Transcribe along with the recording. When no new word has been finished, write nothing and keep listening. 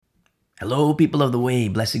Hello, people of the way,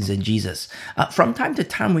 blessings in Jesus. From time to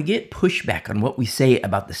time, we get pushback on what we say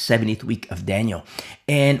about the 70th week of Daniel.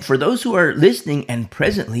 And for those who are listening and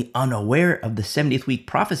presently unaware of the 70th week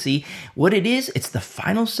prophecy, what it is, it's the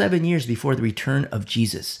final 7 years before the return of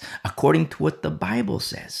Jesus, according to what the Bible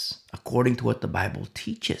says, according to what the Bible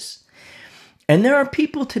teaches. And there are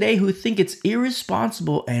people today who think it's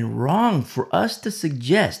irresponsible and wrong for us to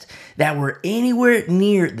suggest that we're anywhere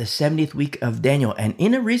near the 70th week of Daniel. And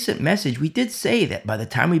in a recent message, we did say that by the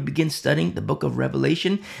time we begin studying the book of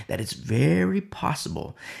Revelation, that it's very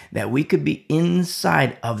possible that we could be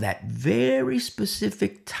inside of that very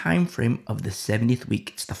specific time frame of the 70th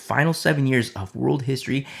week. It's the final 7 years of world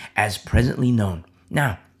history as presently known.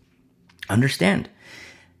 Now, understand,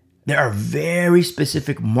 there are very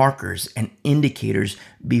specific markers and indicators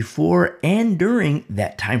before and during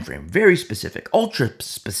that time frame. Very specific, ultra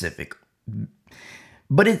specific.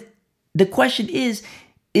 But the question is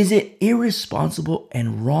it irresponsible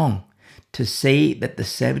and wrong to say that the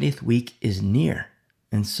 70th week is near?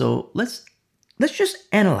 And so let's just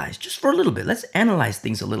analyze, just for a little bit. Let's analyze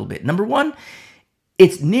things a little bit. Number one,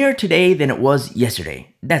 it's nearer today than it was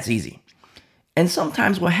yesterday. That's easy. And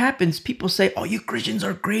sometimes what happens, people say, oh, you Christians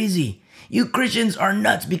are crazy. You Christians are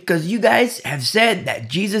nuts because you guys have said that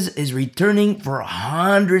Jesus is returning for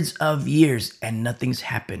hundreds of years and nothing's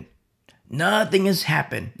happened. Nothing has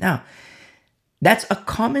happened. Now, that's a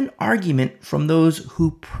common argument from those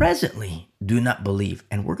who presently do not believe,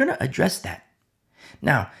 and we're going to address that.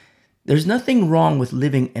 Now, there's nothing wrong with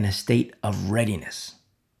living in a state of readiness.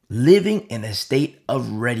 Living in a state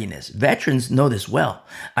of readiness. Veterans know this well.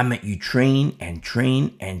 I mean, you train and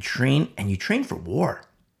train and train, and you train for war.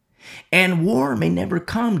 And war may never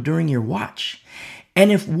come during your watch.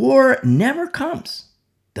 And if war never comes,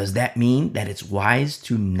 does that mean that it's wise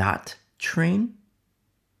to not train?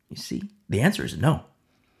 You see, the answer is no.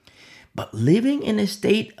 But living in a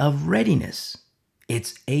state of readiness,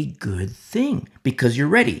 it's a good thing because you're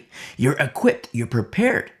ready, you're equipped, you're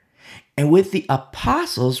prepared. And with the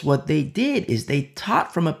apostles, what they did is they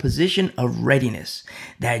taught from a position of readiness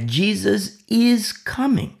that Jesus is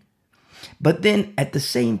coming. But then at the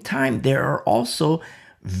same time, there are also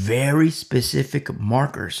very specific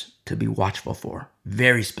markers to be watchful for.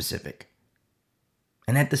 Very specific.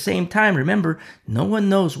 And at the same time, remember, no one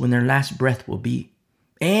knows when their last breath will be.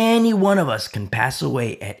 Any one of us can pass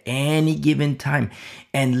away at any given time,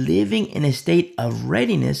 and living in a state of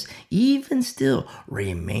readiness, even still,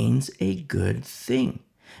 remains a good thing.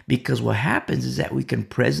 Because what happens is that we can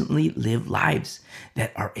presently live lives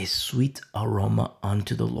that are a sweet aroma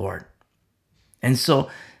unto the Lord. And so,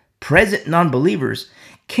 present non-believers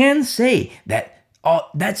can say that, oh,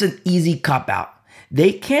 that's an easy cop-out.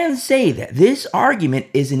 They can say that this argument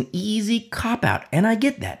is an easy cop-out, and I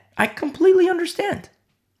get that. I completely understand.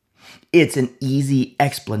 It's an easy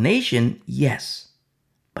explanation, yes,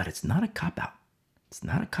 but it's not a cop-out. It's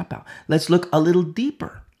not a cop-out. Let's look a little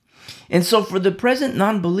deeper. And so for the present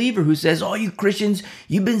non-believer who says, oh, you Christians,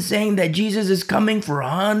 you've been saying that Jesus is coming for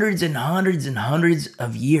hundreds and hundreds and hundreds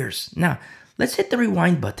of years. Now, let's hit the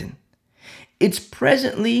rewind button. It's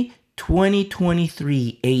presently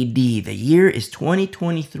 2023 AD. The year is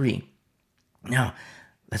 2023. Now,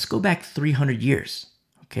 let's go back 300 years.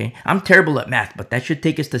 Okay, I'm terrible at math, but that should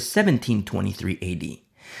take us to 1723 AD.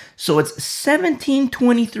 So it's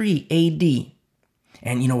 1723 AD.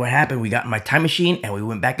 And you know what happened? We got in my time machine and we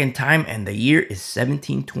went back in time and the year is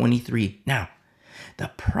 1723. Now, the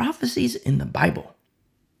prophecies in the Bible,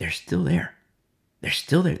 they're still there. They're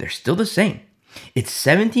still there. They're still the same. It's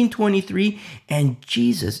 1723 and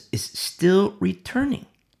Jesus is still returning.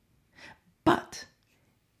 But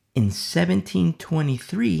in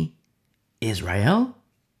 1723, Israel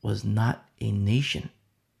was not a nation.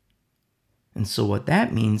 And so what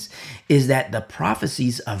that means is that the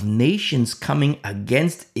prophecies of nations coming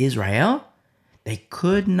against Israel, they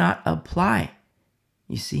could not apply.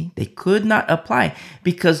 You see, they could not apply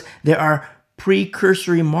because there are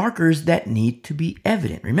precursory markers that need to be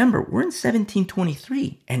evident. Remember, we're in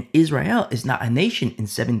 1723 and Israel is not a nation in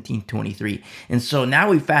 1723. And so now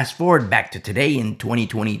we fast forward back to today in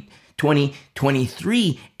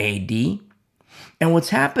 2023 AD. And what's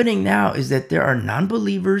happening now is that there are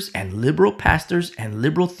non-believers and liberal pastors and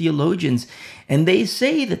liberal theologians, and they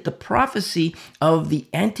say that the prophecy of the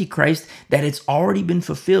Antichrist, that it's already been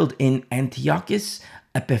fulfilled in Antiochus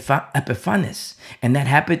Epiphanes, and that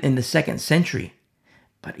happened in the 2nd century.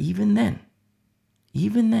 But even then,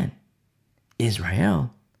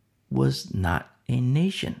 Israel was not a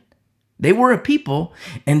nation. They were a people,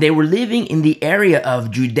 and they were living in the area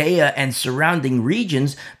of Judea and surrounding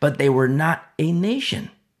regions, but they were not a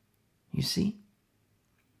nation. You see?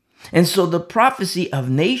 And so the prophecy of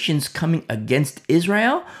nations coming against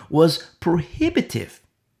Israel was prohibitive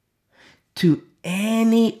to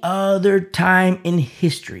any other time in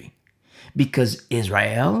history because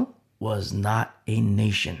Israel was not a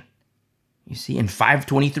nation. You see, in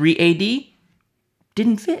 523 AD,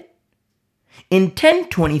 didn't fit. In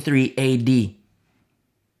 1023 AD,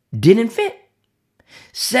 didn't fit.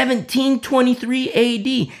 1723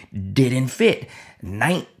 AD, didn't fit.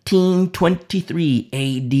 1923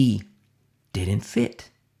 AD, didn't fit.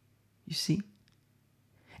 You see?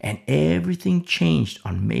 And everything changed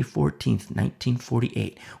on May 14th,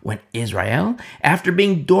 1948, when Israel, after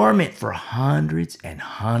being dormant for hundreds and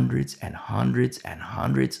hundreds and hundreds and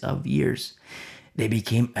hundreds of years, they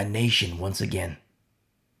became a nation once again.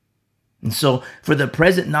 And so for the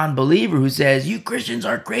present non-believer who says, you Christians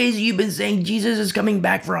are crazy, you've been saying Jesus is coming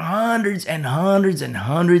back for hundreds and hundreds and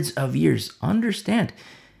hundreds of years, understand,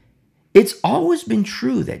 it's always been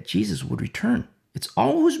true that Jesus would return. It's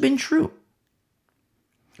always been true.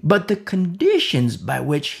 But the conditions by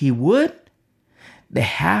which he would, they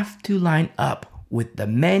have to line up with the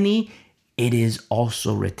many it is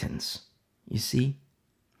also writtens. You see?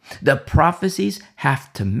 The prophecies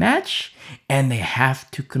have to match and they have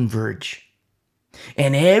to converge.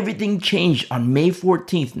 And everything changed on May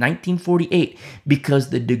 14th, 1948, because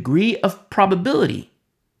the degree of probability,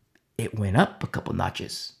 it went up a couple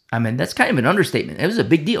notches. I mean, that's kind of an understatement. It was a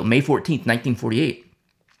big deal, May 14th, 1948.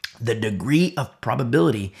 The degree of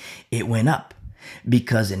probability, it went up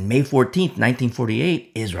because in May 14th,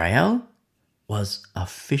 1948, Israel was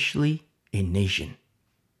officially a nation,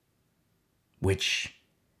 which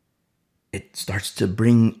it starts to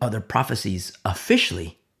bring other prophecies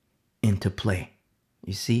officially into play.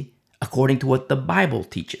 You see, according to what the Bible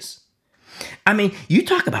teaches. I mean, you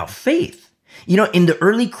talk about faith. You know, in the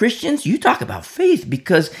early Christians, you talk about faith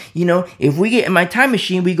because, you know, if we get in my time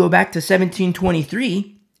machine, we go back to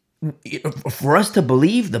 1723. For us to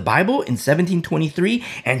believe the Bible in 1723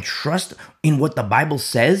 and trust in what the Bible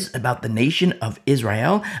says about the nation of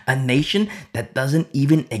Israel, a nation that doesn't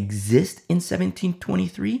even exist in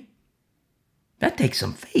 1723, that takes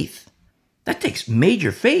some faith. That takes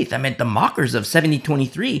major faith. I mean, the mockers of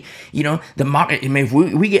 1723, you know, if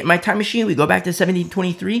we get in my time machine, we go back to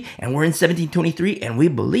 1723 and we're in 1723 and we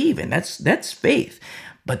believe, and that's faith.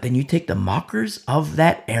 But then you take the mockers of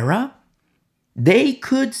that era, they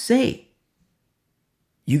could say,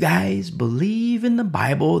 you guys believe in the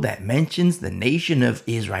Bible that mentions the nation of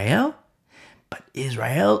Israel, but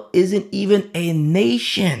Israel isn't even a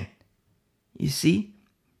nation. You see?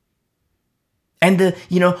 And the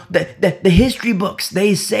history books,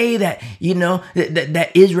 they say that, that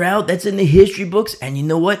Israel, that's in the history books. And you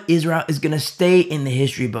know what? Israel is going to stay in the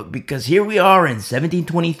history book because here we are in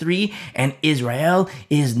 1723 and Israel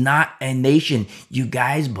is not a nation. You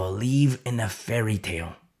guys believe in a fairy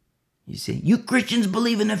tale. You see, you Christians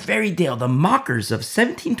believe in a fairy tale. The mockers of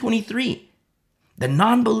 1723, the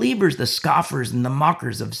non-believers, the scoffers and the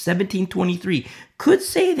mockers of 1723 could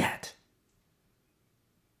say that.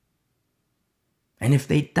 And if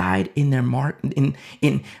they died in their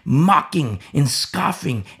in mocking, in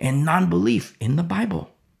scoffing, and non-belief in the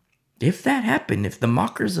Bible, if that happened, if the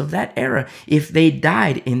mockers of that era, if they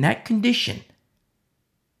died in that condition,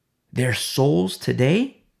 their souls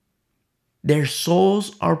today, their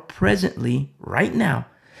souls are presently, right now,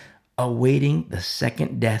 awaiting the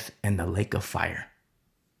second death and the lake of fire.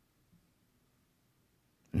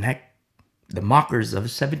 And that, the mockers of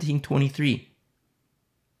 1723,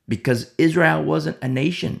 because Israel wasn't a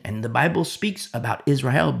nation, and the Bible speaks about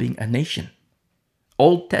Israel being a nation.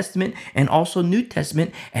 Old Testament and also New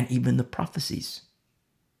Testament and even the prophecies.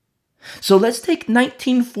 So let's take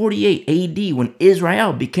 1948 AD when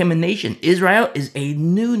Israel became a nation. Israel is a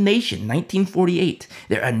new nation, 1948.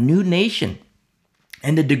 They're a new nation.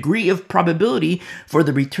 And the degree of probability for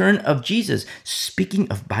the return of Jesus, speaking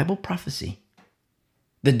of Bible prophecy,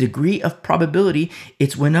 the degree of probability,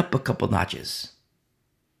 it's went up a couple notches.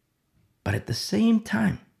 But at the same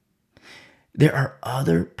time, there are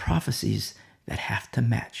other prophecies that have to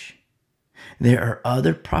match. There are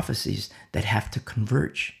other prophecies that have to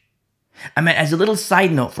converge. I mean, as a little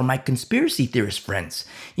side note for my conspiracy theorist friends,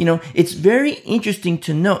 it's very interesting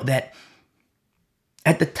to note that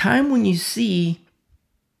at the time when you see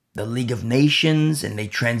the League of Nations and they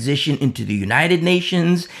transition into the United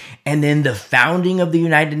Nations, and then the founding of the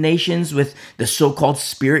United Nations with the so-called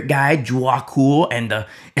spirit guide Juakul and the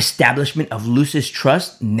establishment of Lucis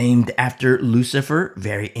Trust named after Lucifer,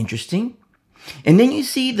 very interesting. And then you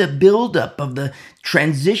see the buildup of the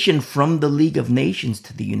transition from the League of Nations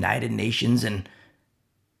to the United Nations, and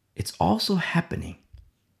it's also happening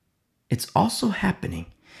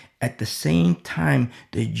At the same time,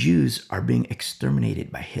 the Jews are being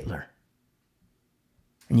exterminated by Hitler.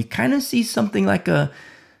 And you kind of see something like a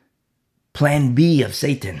plan B of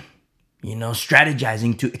Satan,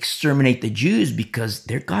 strategizing to exterminate the Jews because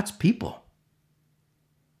they're God's people.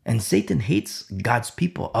 And Satan hates God's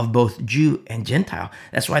people of both Jew and Gentile.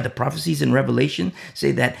 That's why the prophecies in Revelation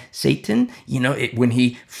say that Satan, when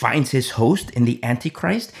he finds his host in the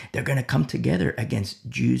Antichrist, they're going to come together against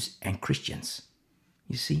Jews and Christians.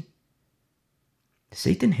 You see?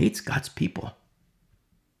 Satan hates God's people.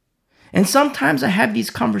 And sometimes I have these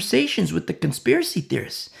conversations with the conspiracy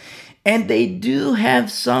theorists, and they do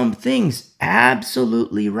have some things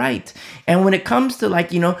absolutely right. And when it comes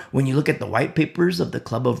to when you look at the white papers of the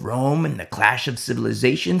Club of Rome and the clash of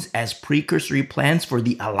civilizations as precursory plans for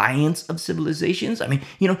the alliance of civilizations,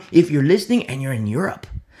 if you're listening and you're in Europe,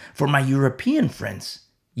 for my European friends,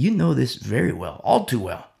 you know this very well, all too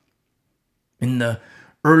well. In the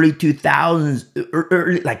early 2000s,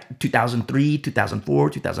 early 2003, 2004,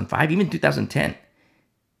 2005, even 2010.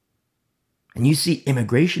 And you see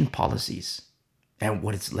immigration policies and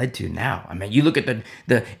what it's led to now. You look at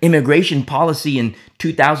the immigration policy in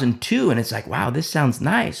 2002 and it's like, wow, this sounds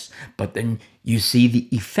nice. But then you see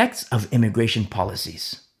the effects of immigration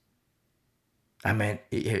policies.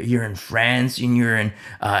 You're in France and you're in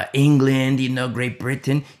England, Great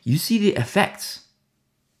Britain. You see the effects.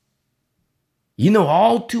 You know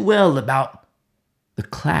all too well about the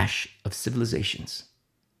clash of civilizations.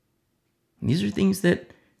 And these are things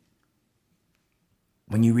that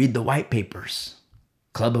when you read the white papers,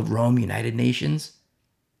 Club of Rome, United Nations,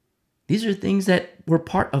 these are things that were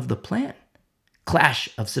part of the plan. Clash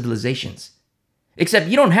of civilizations. Except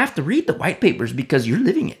you don't have to read the white papers because you're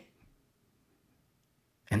living it.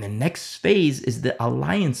 And the next phase is the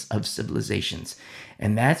alliance of civilizations.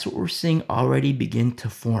 And that's what we're seeing already begin to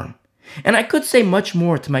form. And I could say much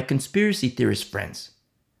more to my conspiracy theorist friends.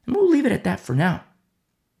 And we'll leave it at that for now.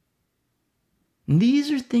 And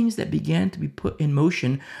these are things that began to be put in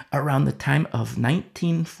motion around the time of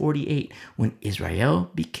 1948 when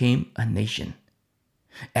Israel became a nation,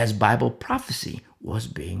 as Bible prophecy was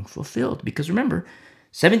being fulfilled. Because remember,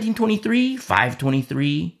 1723,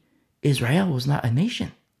 523, Israel was not a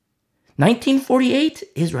nation. 1948,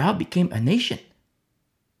 Israel became a nation.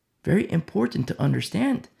 Very important to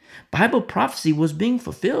understand. Bible prophecy was being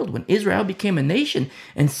fulfilled when Israel became a nation,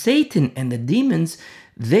 and Satan and the demons,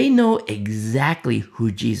 they know exactly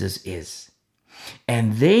who Jesus is.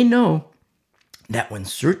 And they know that when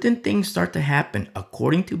certain things start to happen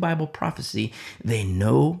according to Bible prophecy, they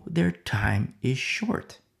know their time is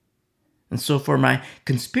short. And so for my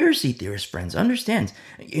conspiracy theorist friends, understand,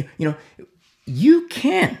 you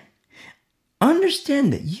can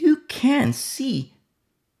understand that you can see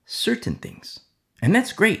certain things. And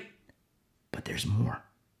that's great. But there's more.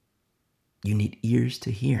 You need ears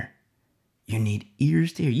to hear. You need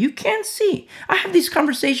ears to hear. You can see. I have these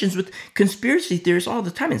conversations with conspiracy theorists all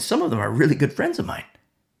the time, and some of them are really good friends of mine.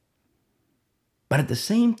 But at the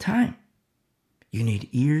same time, you need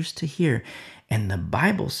ears to hear. And the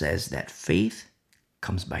Bible says that faith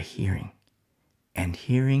comes by hearing, and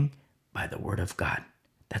hearing by the word of God.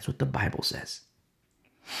 That's what the Bible says.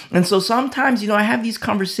 And so sometimes, I have these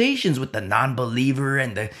conversations with the non-believer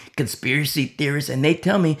and the conspiracy theorists, and they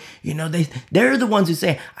tell me, they're the ones who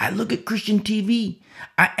say, I look at Christian TV,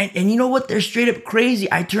 and you know what? They're straight up crazy.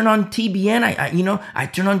 I turn on TBN, I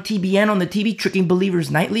turn on TBN on the TV, Tricking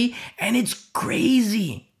Believers Nightly, and it's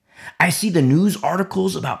crazy. I see the news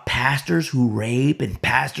articles about pastors who rape and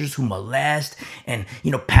pastors who molest and,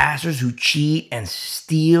 pastors who cheat and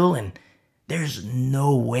steal, and there's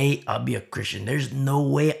no way I'll be a Christian. There's no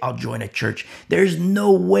way I'll join a church. There's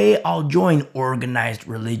no way I'll join organized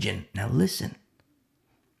religion. Now listen,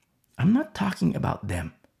 I'm not talking about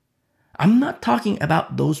them. I'm not talking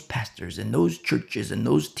about those pastors and those churches and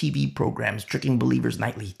those TV programs, Tricking Believers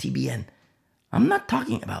Nightly, TBN. I'm not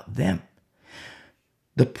talking about them.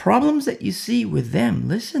 The problems that you see with them,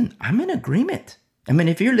 listen, I'm in agreement.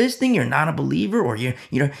 If you're listening, you're not a believer, or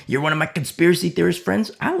you're one of my conspiracy theorist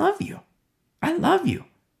friends, I love you. I love you.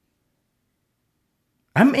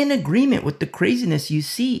 I'm in agreement with the craziness you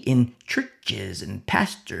see in churches and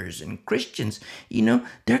pastors and Christians.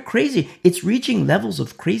 They're crazy. It's reaching levels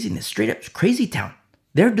of craziness, straight up crazy town.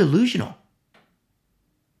 They're delusional.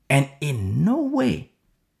 And in no way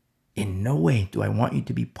do I want you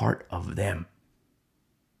to be part of them.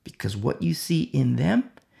 Because what you see in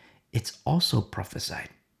them, it's also prophesied.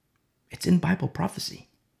 It's in Bible prophecy.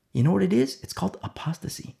 You know what it is? It's called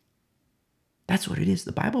apostasy. That's what it is.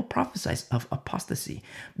 The Bible prophesies of apostasy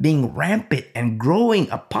being rampant and growing,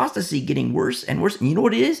 apostasy getting worse and worse. And you know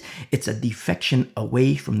what it is? It's a defection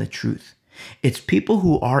away from the truth. It's people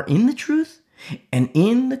who are in the truth, and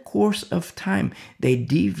in the course of time, they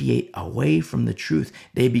deviate away from the truth.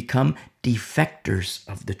 They become defectors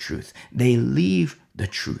of the truth. They leave the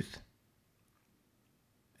truth.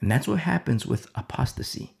 And that's what happens with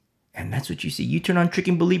apostasy. And that's what you see. You turn on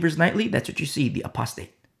Tricking Believers Nightly, that's what you see, the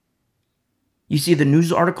apostate. You see the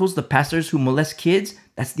news articles, the pastors who molest kids,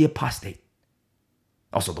 that's the apostate.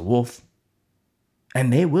 Also the wolf.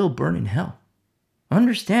 And they will burn in hell.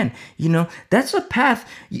 Understand, that's a path.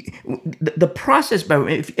 The process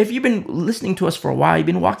if you've been listening to us for a while, you've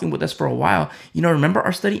been walking with us for a while, remember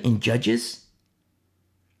our study in Judges?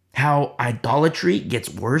 How idolatry gets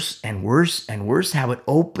worse and worse and worse, how it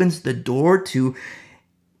opens the door to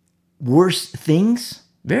worse things.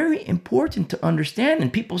 Very important to understand.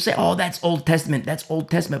 And people say, oh, that's Old Testament. That's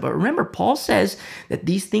Old Testament. But remember, Paul says that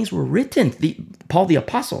these things were written. Paul the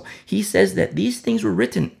Apostle, he says that these things were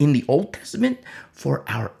written in the Old Testament for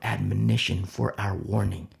our admonition, for our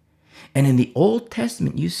warning. And in the Old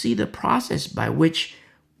Testament, you see the process by which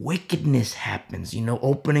wickedness happens,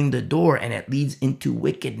 opening the door, and it leads into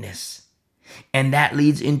wickedness. And that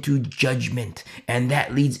leads into judgment, and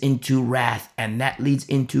that leads into wrath, and that leads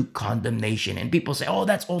into condemnation. And people say, oh,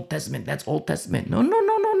 that's Old Testament. That's Old Testament. No.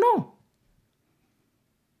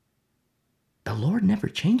 The Lord never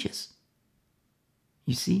changes.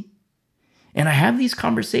 You see? And I have these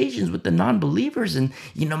conversations with the non-believers and,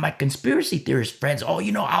 my conspiracy theorist friends. Oh,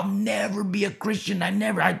 I'll never be a Christian.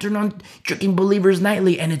 I turn on Tricking Believers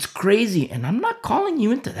Nightly and it's crazy. And I'm not calling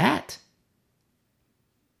you into that.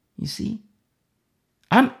 You see?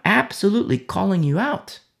 I'm absolutely calling you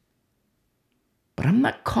out. But I'm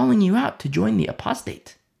not calling you out to join the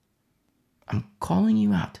apostate. I'm calling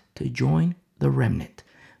you out to join the remnant.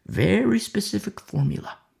 Very specific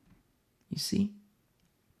formula. You see?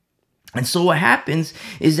 And so what happens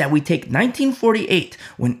is that we take 1948,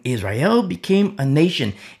 when Israel became a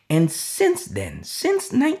nation, and since then,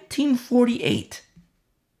 since 1948,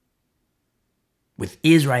 with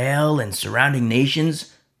Israel and surrounding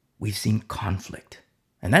nations, we've seen conflict.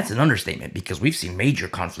 And that's an understatement because we've seen major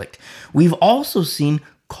conflict. We've also seen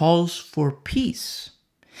calls for peace.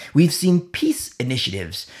 We've seen peace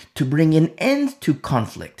initiatives to bring an end to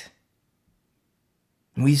conflict.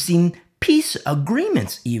 We've seen peace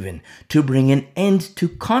agreements even to bring an end to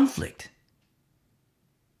conflict.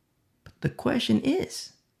 But the question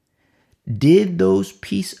is, did those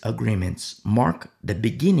peace agreements mark the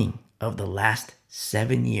beginning of the last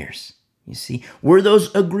 7 years? You see, were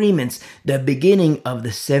those agreements the beginning of the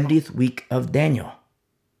 70th week of Daniel?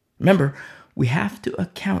 Remember, we have to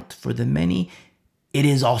account for the many "it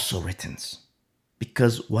is also written,"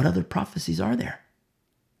 because what other prophecies are there?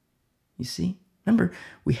 You see? Remember,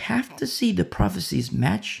 we have to see the prophecies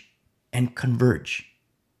match and converge.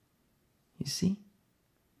 You see?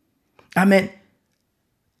 I mean,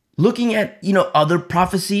 looking at, other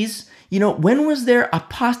prophecies, when was there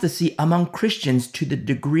apostasy among Christians to the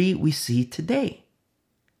degree we see today?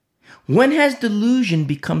 When has delusion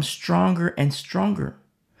become stronger and stronger?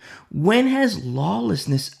 When has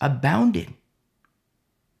lawlessness abounded?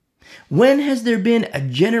 When has there been a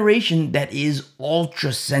generation that is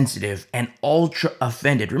ultra sensitive and ultra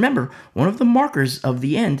offended? Remember, one of the markers of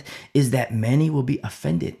the end is that many will be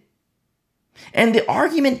offended. And the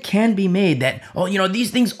argument can be made that,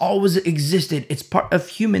 these things always existed. It's part of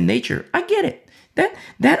human nature. I get it.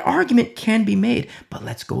 That argument can be made, but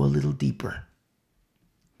let's go a little deeper.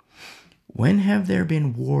 When have there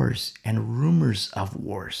been wars and rumors of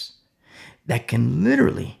wars that can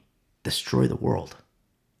literally destroy the world?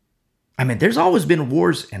 I mean, there's always been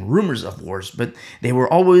wars and rumors of wars, but they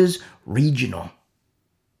were always regional.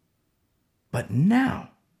 But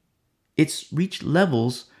now it's reached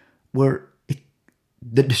levels where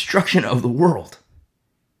the destruction of the world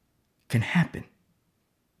can happen.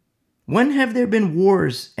 When have there been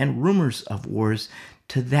wars and rumors of wars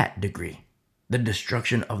to that degree? The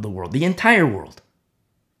destruction of the world, the entire world.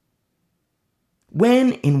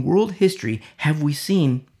 When in world history have we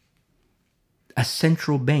seen a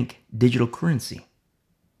central bank digital currency?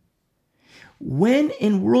 When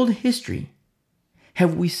in world history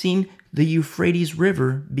have we seen the Euphrates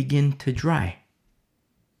River begin to dry?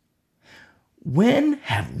 When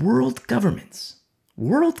have world governments,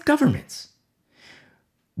 when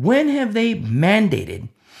have they mandated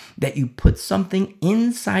that you put something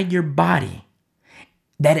inside your body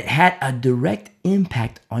that it had a direct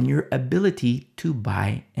impact on your ability to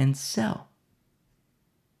buy and sell?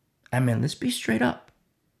 I mean, let's be straight up.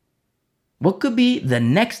 What could be the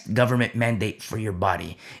next government mandate for your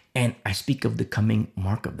body? And I speak of the coming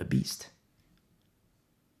mark of the beast.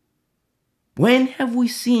 When have we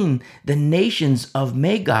seen the nations of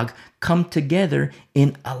Magog come together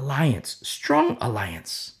in alliance, strong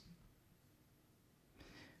alliance?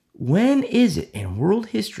 When is it in world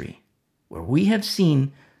history where we have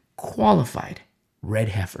seen qualified red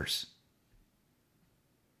heifers?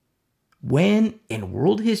 When in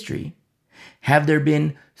world history have there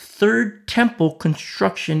been third temple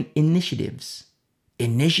construction initiatives,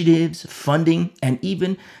 funding, and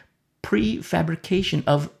even prefabrication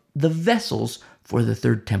of the vessels for the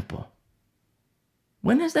third temple?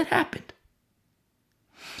 When has that happened?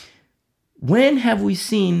 When have we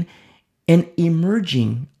seen an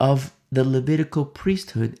emerging of the Levitical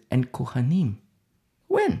priesthood and Kohanim?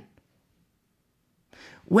 When?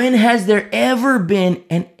 When has there ever been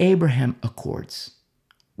an Abraham Accords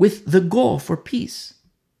with the goal for peace?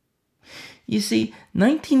 You see,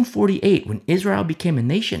 1948, when Israel became a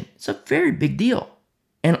nation, it's a very big deal.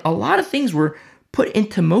 And a lot of things were put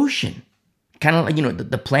into motion. Kind of like,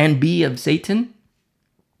 the plan B of Satan.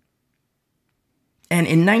 And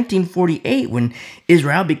in 1948, when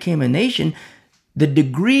Israel became a nation, the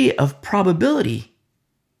degree of probability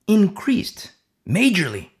increased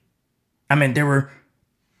majorly. I mean, there were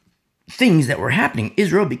things that were happening.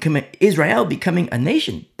 Israel becoming a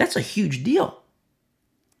nation. That's a huge deal.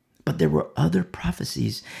 But there were other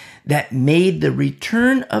prophecies that made the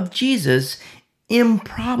return of Jesus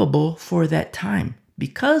improbable for that time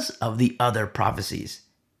because of the other prophecies.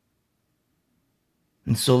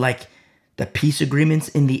 And so, like the peace agreements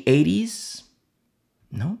in the 80s,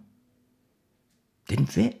 no, didn't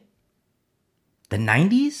fit. The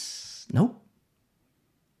 90s, nope,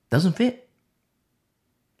 doesn't fit.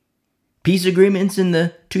 Peace agreements in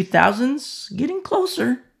the 2000s, getting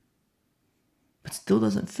closer, but still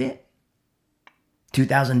doesn't fit.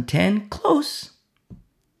 2010, close,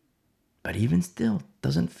 but even still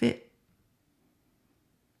doesn't fit.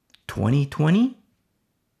 2020,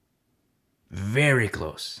 very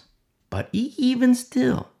close, but even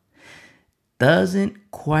still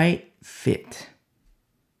doesn't quite fit.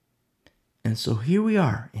 And so here we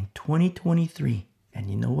are in 2023, and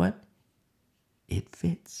you know what? It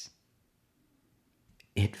fits.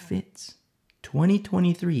 It fits.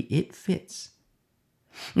 2023, it fits.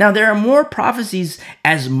 Now, there are more prophecies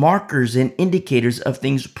as markers and indicators of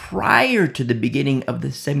things prior to the beginning of the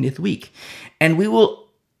 70th week. And we will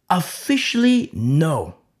officially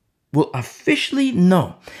know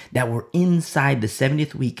that we're inside the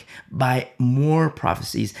 70th week by more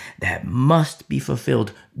prophecies that must be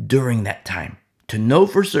fulfilled during that time. To know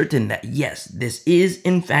for certain that, yes, this is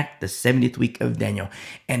in fact the 70th week of Daniel,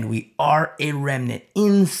 and we are a remnant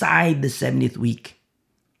inside the 70th week,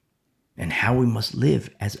 and how we must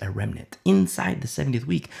live as a remnant inside the 70th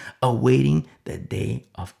week, awaiting the day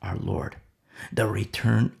of our Lord, the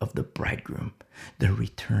return of the bridegroom, the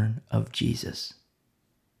return of Jesus.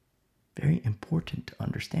 Very important to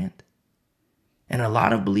understand. And a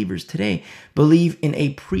lot of believers today believe in a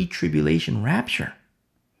pre-tribulation rapture.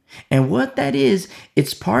 And what that is,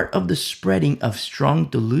 it's part of the spreading of strong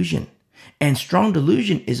delusion. And strong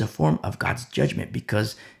delusion is a form of God's judgment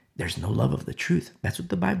because there's no love of the truth. That's what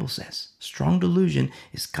the Bible says. Strong delusion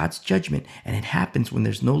is God's judgment, and it happens when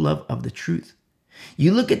there's no love of the truth.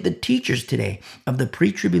 You look at the teachers today of the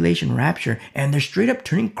pre-tribulation rapture, and they're straight up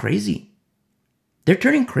turning crazy. They're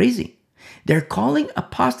turning crazy. They're calling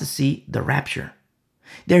apostasy the rapture.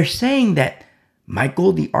 They're saying that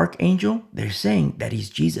Michael, the archangel, they're saying that he's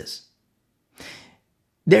Jesus.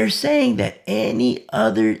 They're saying that any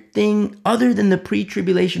other thing other than the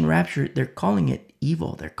pre-tribulation rapture, they're calling it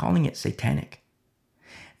evil. They're calling it satanic.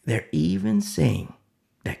 They're even saying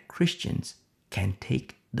that Christians can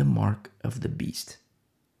take the mark of the beast.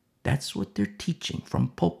 That's what they're teaching from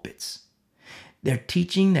pulpits. They're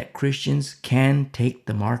teaching that Christians can take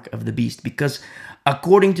the mark of the beast because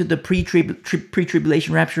according to the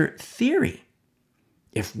pre-tribulation rapture theory,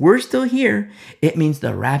 if we're still here, it means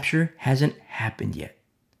the rapture hasn't happened yet.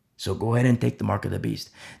 So go ahead and take the mark of the beast.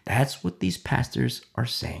 That's what these pastors are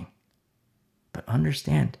saying. But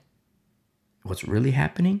understand, what's really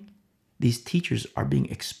happening? These teachers are being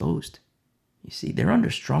exposed. You see, they're under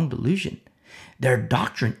strong delusion. Their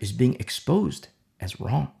doctrine is being exposed as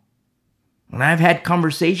wrong. And I've had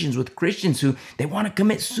conversations with Christians who they want to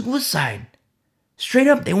commit suicide. Straight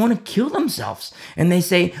up, they want to kill themselves. And they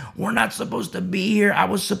say, we're not supposed to be here. I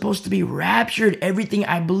was supposed to be raptured. Everything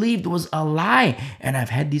I believed was a lie. And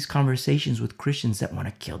I've had these conversations with Christians that want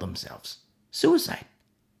to kill themselves. Suicide.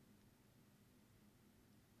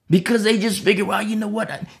 because they just figure, well, you know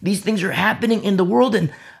what? These things are happening in the world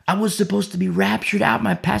and I was supposed to be raptured out.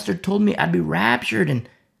 My pastor told me I'd be raptured and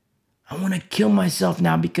I want to kill myself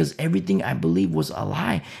now because everything I believed was a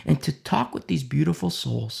lie. And to talk with these beautiful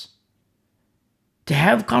souls, to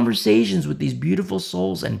have conversations with these beautiful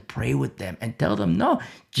souls and pray with them and tell them, no,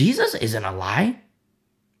 Jesus isn't a lie.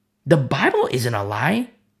 The Bible isn't a lie.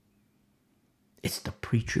 It's the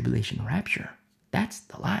pre-tribulation rapture. That's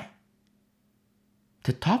the lie.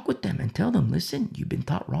 To talk with them and tell them, listen, you've been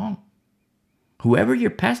taught wrong. Whoever your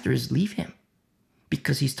pastor is, leave him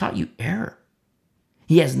because he's taught you error.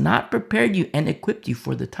 He has not prepared you and equipped you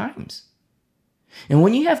for the times. And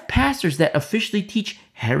when you have pastors that officially teach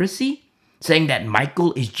heresy, saying that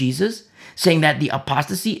Michael is Jesus, saying that the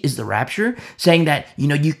apostasy is the rapture, saying that,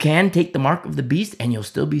 you can take the mark of the beast and you'll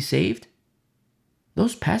still be saved,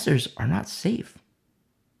 those pastors are not safe.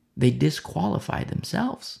 They disqualify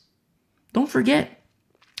themselves. Don't forget,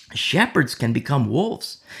 shepherds can become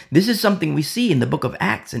wolves. This is something we see in the book of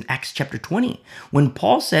Acts, in Acts chapter 20, when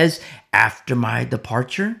Paul says, after my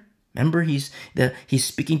departure, remember he's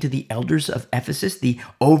speaking to the elders of Ephesus, the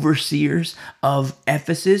overseers of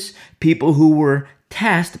Ephesus, people who were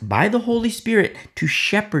tasked by the Holy Spirit to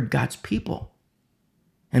shepherd God's people.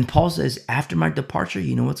 And Paul says, after my departure,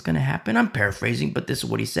 you know what's going to happen? I'm paraphrasing, but this is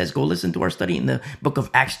what he says. Go listen to our study in the book of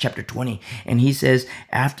Acts chapter 20. And he says,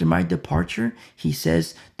 after my departure, he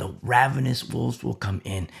says, the ravenous wolves will come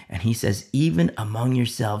in. And he says, even among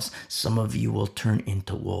yourselves, some of you will turn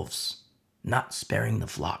into wolves, not sparing the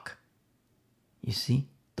flock. You see,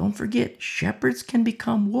 don't forget, shepherds can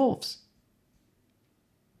become wolves.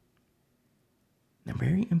 They're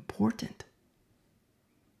very important.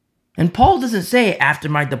 And Paul doesn't say, after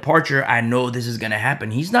my departure, I know this is going to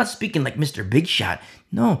happen. He's not speaking like Mr. Big Shot.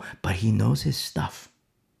 No, but he knows his stuff.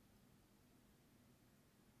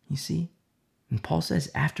 You see? And Paul says,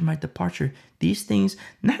 after my departure, these things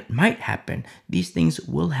not might happen. These things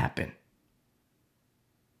will happen.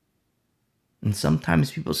 And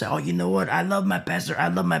sometimes people say, oh, you know what? I love my pastor.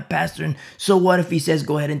 And so what if he says,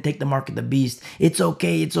 go ahead and take the mark of the beast? It's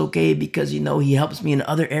okay because, he helps me in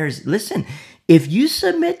other areas. Listen, if you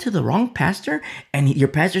submit to the wrong pastor and your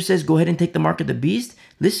pastor says, go ahead and take the mark of the beast,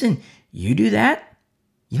 listen, you do that.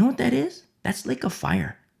 You know what that is? That's like a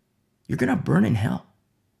fire. You're going to burn in hell.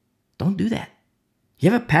 Don't do that.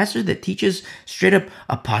 You have a pastor that teaches straight up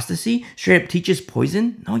apostasy, straight up teaches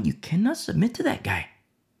poison. No, you cannot submit to that guy.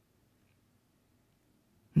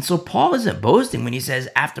 And so Paul isn't boasting when he says,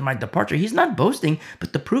 after my departure. He's not boasting,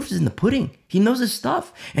 but the proof is in the pudding. He knows his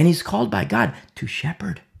stuff, and he's called by God to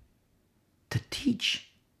shepherd, to teach,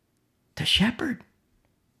 to shepherd.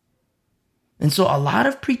 And so a lot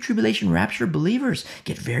of pre-tribulation rapture believers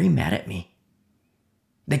get very mad at me.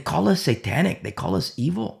 They call us satanic. They call us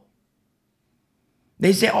evil.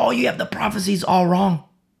 They say, oh, you have the prophecies all wrong.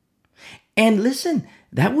 And listen,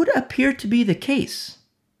 that would appear to be the case,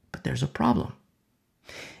 but there's a problem.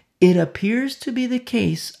 It appears to be the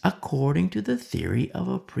case according to the theory of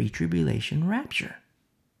a pre-tribulation rapture.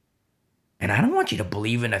 And I don't want you to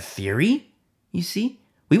believe in a theory, you see.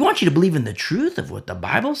 We want you to believe in the truth of what the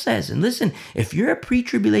Bible says. And listen, if you're a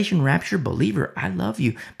pre-tribulation rapture believer, I love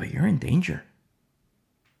you, but you're in danger.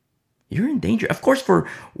 You're in danger, of course, for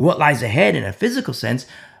what lies ahead in a physical sense,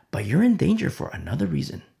 but you're in danger for another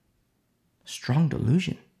reason. Strong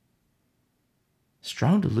delusion.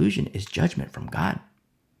 Strong delusion is judgment from God.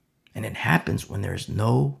 And it happens when there is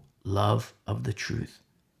no love of the truth.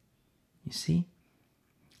 You see?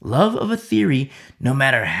 Love of a theory, no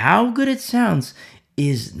matter how good it sounds,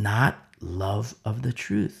 is not love of the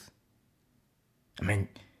truth. I mean,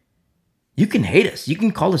 you can hate us. You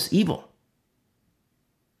can call us evil.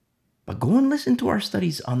 But go and listen to our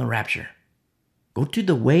studies on the rapture. Go to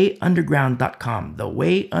thewayunderground.com,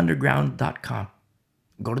 thewayunderground.com.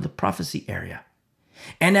 Go to the prophecy area.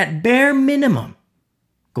 And at bare minimum,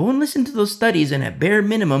 go and listen to those studies, and at bare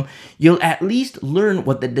minimum, you'll at least learn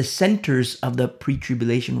what the dissenters of the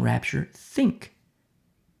pre-tribulation rapture think.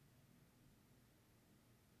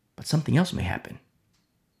 But something else may happen.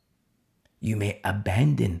 You may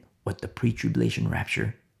abandon what the pre-tribulation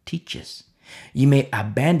rapture teaches. You may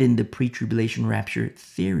abandon the pre-tribulation rapture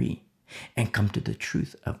theory and come to the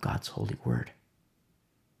truth of God's holy word.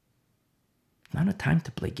 Not a time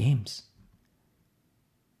to play games.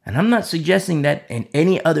 And I'm not suggesting that in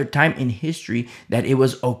any other time in history that it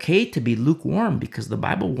was okay to be lukewarm, because the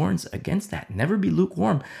Bible warns against that. Never be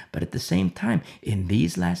lukewarm. But at the same time, in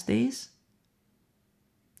these last days,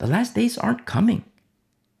 the last days aren't coming.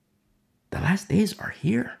 The last days are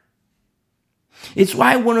here. It's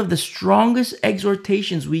why one of the strongest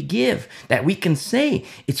exhortations we give that we can say,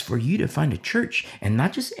 it's for you to find a church, and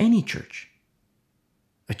not just any church,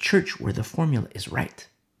 a church where the formula is right.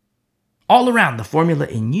 All around, the formula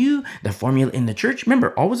in you, the formula in the church.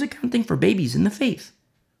 Remember, always accounting for babies in the faith.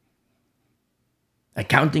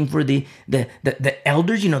 Accounting for the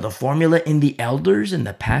elders, the formula in the elders and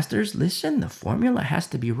the pastors. Listen, the formula has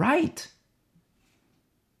to be right.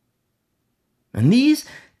 And these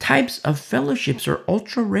types of fellowships are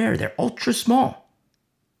ultra rare. They're ultra small.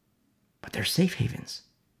 But they're safe havens.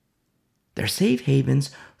 They're safe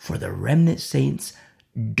havens for the remnant saints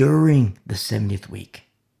during the 70th week.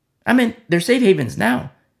 They're safe havens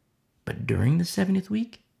now. But during the 70th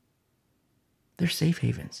week, they're safe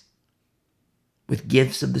havens. With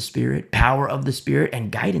gifts of the Spirit, power of the Spirit,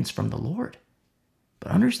 and guidance from the Lord.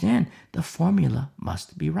 But understand, the formula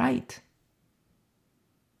must be right.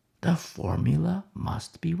 The formula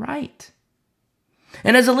must be right.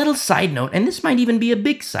 And as a little side note, and this might even be a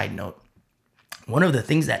big side note, one of the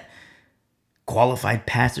things that qualified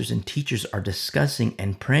pastors and teachers are discussing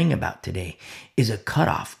and praying about today is a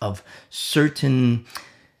cutoff of certain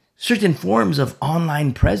forms of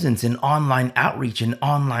online presence and online outreach and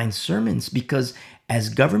online sermons, because as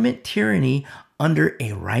government tyranny under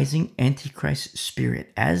a rising Antichrist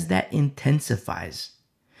spirit, as that intensifies,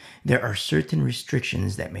 there are certain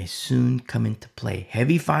restrictions that may soon come into play.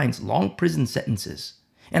 Heavy fines, long prison sentences.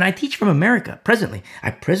 And I teach from America presently.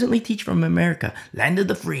 I presently teach from America, land of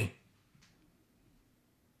the free.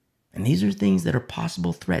 And these are things that are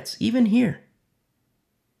possible threats, even here.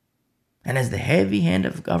 And as the heavy hand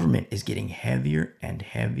of government is getting heavier and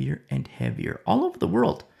heavier and heavier all over the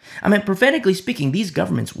world, prophetically speaking, these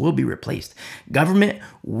governments will be replaced. Government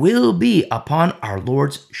will be upon our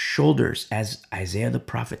Lord's shoulders, as Isaiah the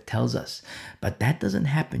prophet tells us. But that doesn't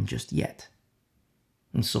happen just yet.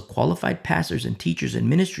 And so qualified pastors and teachers and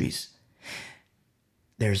ministries,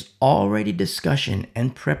 there's already discussion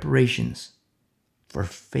and preparations for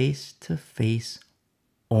face-to-face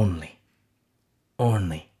only.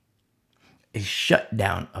 Only. A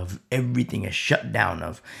shutdown of everything, a shutdown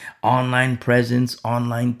of online presence,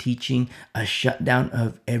 online teaching, a shutdown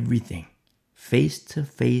of everything.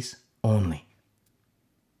 Face-to-face only.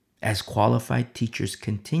 As qualified teachers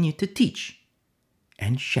continue to teach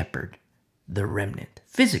and shepherd the remnant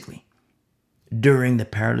physically during the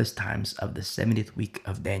perilous times of the 70th week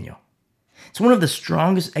of Daniel. It's one of the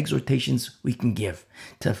strongest exhortations we can give,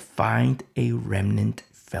 to find a remnant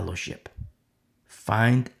fellowship.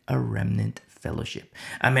 Find a remnant fellowship.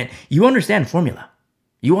 You understand formula.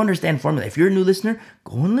 You understand formula. If you're a new listener,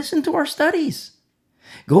 go and listen to our studies.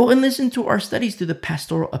 Go and listen to our studies through the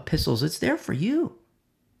pastoral epistles. It's there for you.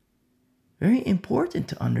 Very important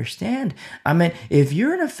to understand. If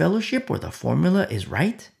you're in a fellowship where the formula is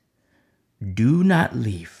right, do not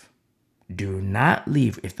leave. Do not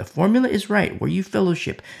leave. If the formula is right where you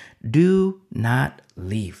fellowship, do not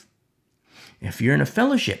leave. If you're in a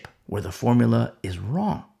fellowship where the formula is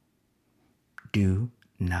wrong, do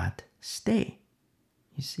not stay.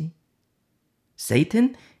 You see?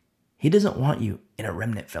 Satan, he doesn't want you in a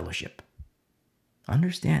remnant fellowship.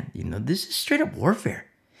 Understand, this is straight up warfare.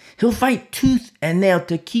 He'll fight tooth and nail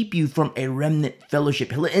to keep you from a remnant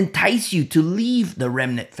fellowship. He'll entice you to leave the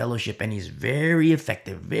remnant fellowship, and he's very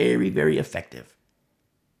effective, very, very effective.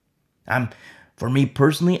 For me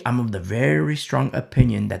personally, I'm of the very strong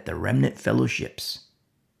opinion that the remnant fellowships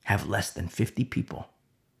have less than 50 people.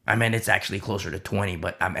 It's actually closer to 20,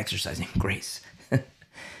 but I'm exercising grace.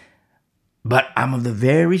 But I'm of the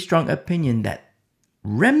very strong opinion that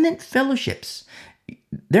remnant fellowships,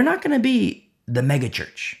 they're not going to be the mega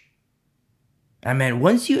church.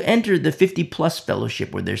 Once you enter the 50 plus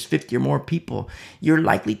fellowship where there's 50 or more people, you're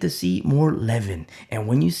likely to see more leaven. And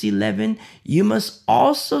when you see leaven, you must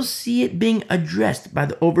also see it being addressed by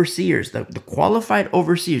the overseers, the qualified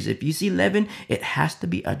overseers. If you see leaven, it has to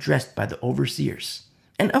be addressed by the overseers.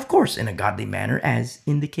 And of course, in a godly manner, as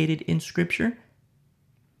indicated in Scripture.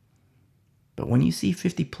 But when you see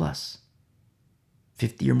 50 plus,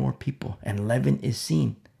 50 or more people, and leaven is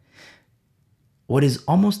seen, what is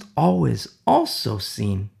almost always also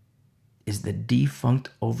seen is the defunct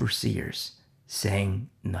overseers saying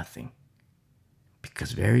nothing.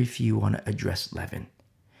 Because very few want to address leaven.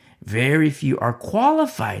 Very few are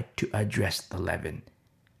qualified to address the leaven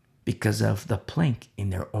because of the plank in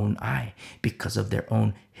their own eye, because of their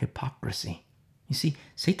own hypocrisy. You see,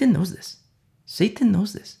 Satan knows this. Satan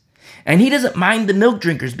knows this. And he doesn't mind the milk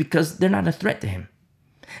drinkers because they're not a threat to him.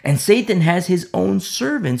 And Satan has his own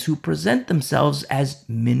servants who present themselves as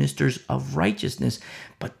ministers of righteousness,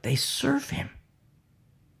 but they serve him.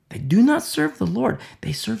 They do not serve the Lord.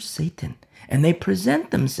 They serve Satan. And they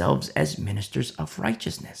present themselves as ministers of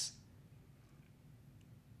righteousness.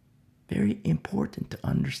 Very important to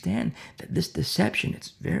understand that this deception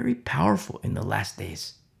is very powerful in the last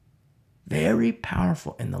days. Very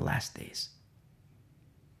powerful in the last days.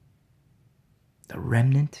 The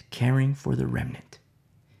remnant caring for the remnant.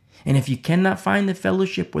 And if you cannot find the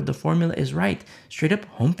fellowship where the formula is right, straight up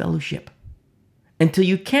home fellowship. Until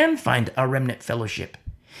you can find a remnant fellowship.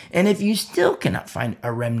 And if you still cannot find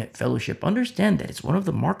a remnant fellowship, understand that it's one of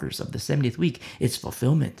the markers of the 70th week. It's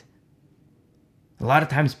fulfillment. A lot of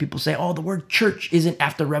times people say, oh, the word church isn't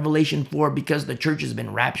after Revelation 4 because the church has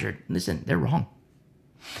been raptured. Listen, they're wrong.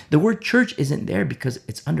 The word church isn't there because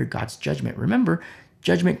it's under God's judgment. Remember,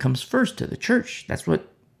 judgment comes first to the church. That's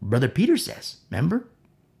what Brother Peter says. Remember?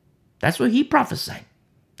 That's what he prophesied.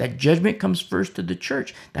 That judgment comes first to the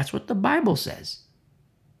church. That's what the Bible says.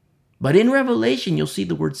 But in Revelation, you'll see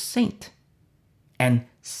the word saint and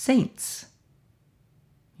saints.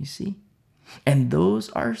 You see? And those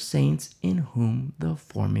are saints in whom the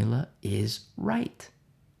formula is right.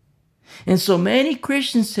 And so many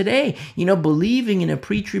Christians today, believing in a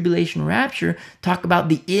pre-tribulation rapture, talk about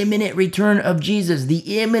the imminent return of Jesus,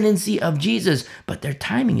 the imminency of Jesus, but their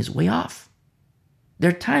timing is way off.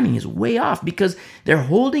 Their timing is way off because they're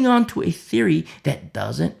holding on to a theory that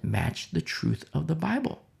doesn't match the truth of the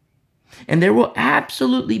Bible. And there will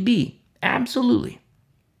absolutely be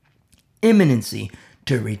imminency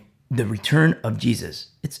to the return of Jesus.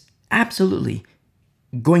 It's absolutely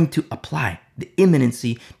going to apply the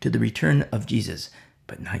imminency to the return of Jesus,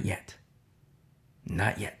 but not yet.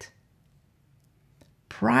 Not yet.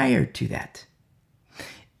 Prior to that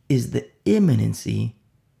is the imminency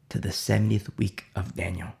to the 70th week of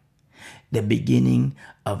Daniel, the beginning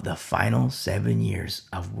of the final 7 years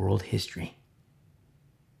of world history.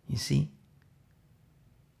 You see,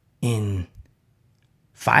 in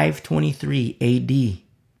 523 AD,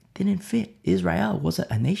 didn't fit. Israel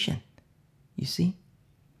wasn't a nation. You see?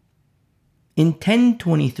 In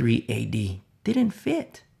 1023 AD, didn't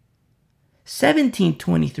fit.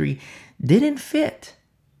 1723 didn't fit.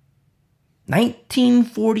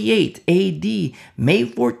 1948 AD, May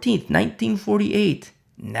 14th, 1948.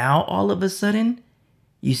 Now all of a sudden,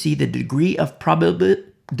 you see the degree of probability,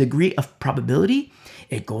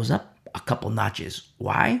 it goes up a couple notches.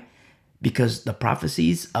 Why? Because the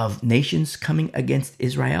prophecies of nations coming against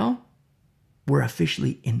Israel were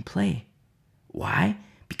officially in play. Why?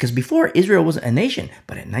 Because before, Israel wasn't a nation,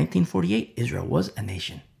 but in 1948, Israel was a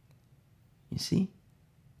nation. You see?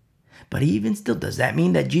 But even still, does that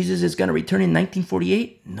mean that Jesus is going to return in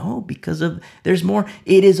 1948? No, because there's more.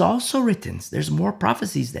 It is also written. There's more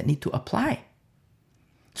prophecies that need to apply.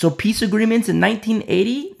 So peace agreements in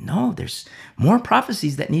 1980? No, there's more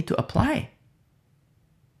prophecies that need to apply.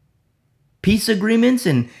 Peace agreements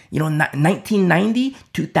in 1990,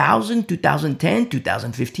 2000, 2010,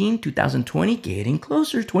 2015, 2020, getting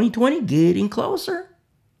closer. 2020, getting closer.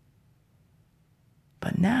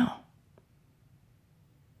 But now,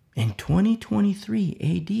 in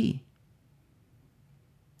 2023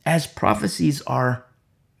 AD, as prophecies are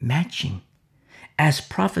matching, as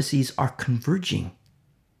prophecies are converging,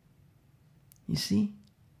 you see,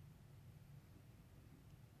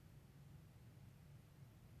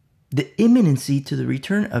 the imminency to the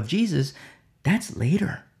return of Jesus, that's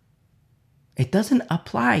later. It doesn't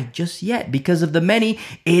apply just yet because of the many.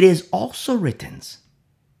 It is also written.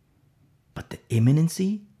 But the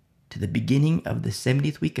imminency to the beginning of the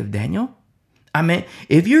 70th week of Daniel,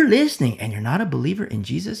 if you're listening and you're not a believer in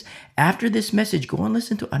Jesus, after this message, go and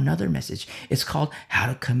listen to another message. It's called How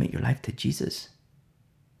to Commit Your Life to Jesus.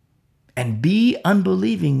 And be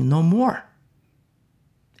unbelieving no more.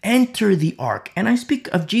 Enter the ark. And I speak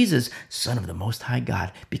of Jesus, Son of the Most High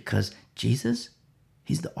God, because Jesus,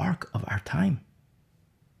 he's the ark of our time.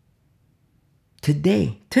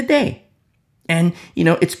 Today. And,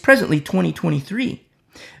 it's presently 2023.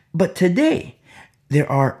 But today,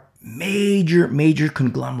 there are major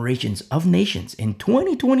conglomerations of nations in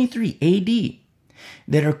 2023 AD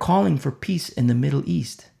that are calling for peace in the Middle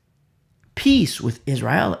East. Peace with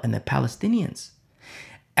Israel and the Palestinians.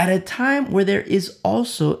 At a time where there is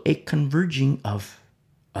also a converging of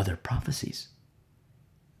other prophecies.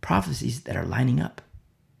 Prophecies that are lining up.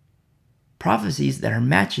 Prophecies that are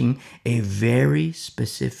matching a very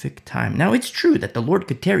specific time. Now, it's true that the Lord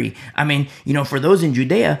could tarry. For those in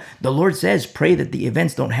Judea, the Lord says, pray that the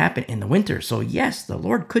events don't happen in the winter. So yes, the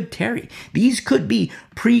Lord could tarry. These could be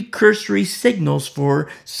precursory signals for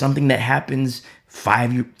something that happens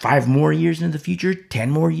 5 more years into the future,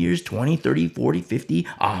 10 more years, 20, 30, 40, 50,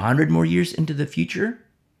 100 more years into the future.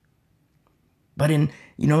 But in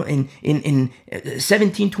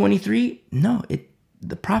 1723, no,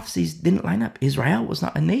 the prophecies didn't line up. Israel was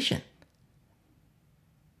not a nation.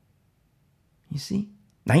 You see?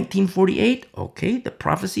 1948, okay, the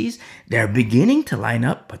prophecies, they're beginning to line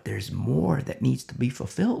up, but there's more that needs to be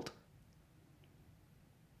fulfilled.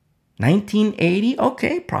 1980,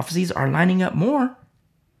 okay, prophecies are lining up more,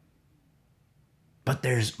 but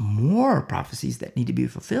there's more prophecies that need to be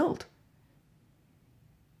fulfilled.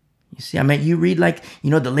 You see, you read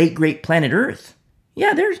the late great planet Earth.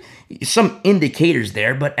 Yeah, there's some indicators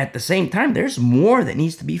there, but at the same time, there's more that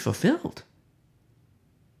needs to be fulfilled.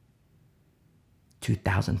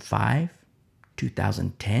 2005,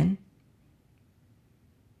 2010.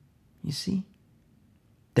 You see?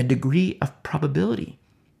 The degree of probability.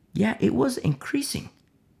 Yeah, it was increasing,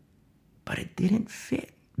 but it didn't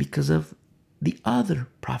fit because of the other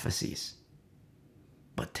prophecies.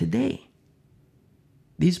 But today,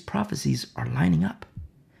 these prophecies are lining up.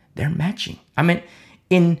 They're matching. In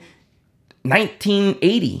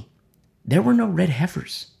 1980, there were no red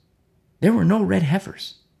heifers. There were no red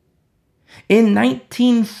heifers. In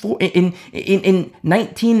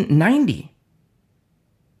 1990,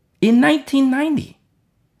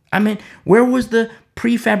 where was the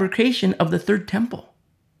prefabrication of the third temple?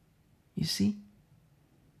 You see?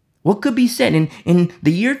 What could be said in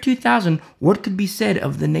the year 2000? What could be said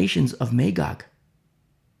of the nations of Magog?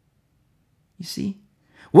 You see?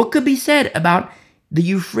 What could be said about the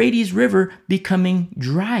Euphrates River becoming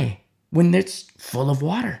dry when it's full of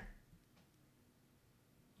water?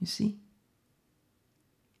 You see?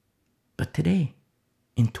 But today,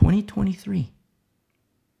 in 2023,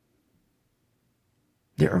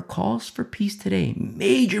 there are calls for peace today.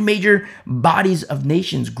 Major bodies of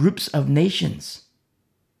nations, groups of nations.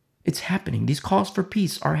 It's happening. These calls for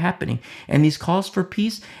peace are happening. And these calls for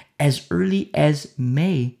peace as early as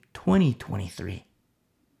May 2023.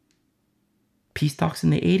 Peace talks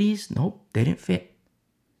in the 80s? Nope, they didn't fit.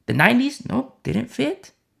 The 90s? Nope, didn't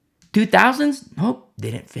fit. 2000s? Nope,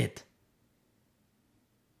 didn't fit.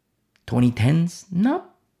 2010s?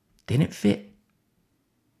 Nope, didn't fit.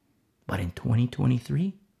 But in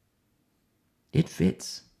 2023, it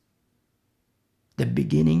fits. The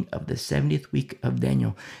beginning of the 70th week of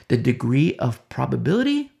Daniel. The degree of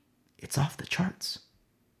probability, it's off the charts.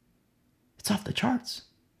 It's off the charts.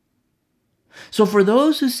 So for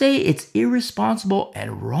those who say it's irresponsible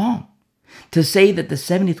and wrong to say that the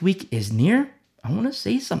 70th week is near, I want to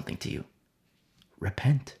say something to you.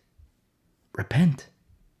 Repent. Repent.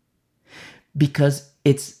 Because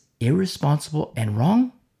it's irresponsible and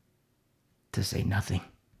wrong to say nothing.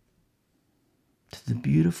 To the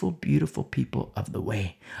beautiful, beautiful people of the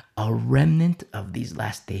way, a remnant of these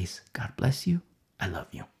last days. God bless you. I love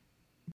you.